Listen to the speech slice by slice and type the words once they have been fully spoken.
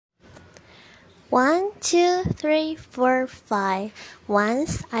1, 2, 3, 4, 5.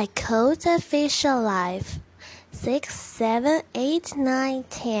 Once I caught a fish alive. 6, 7, 8, 9,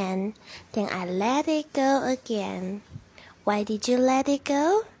 10. Then I let it go again. Why did you let it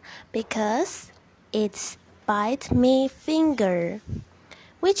go? Because it bit me finger.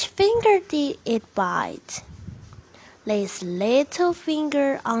 Which finger did it bite? This little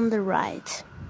finger on the right.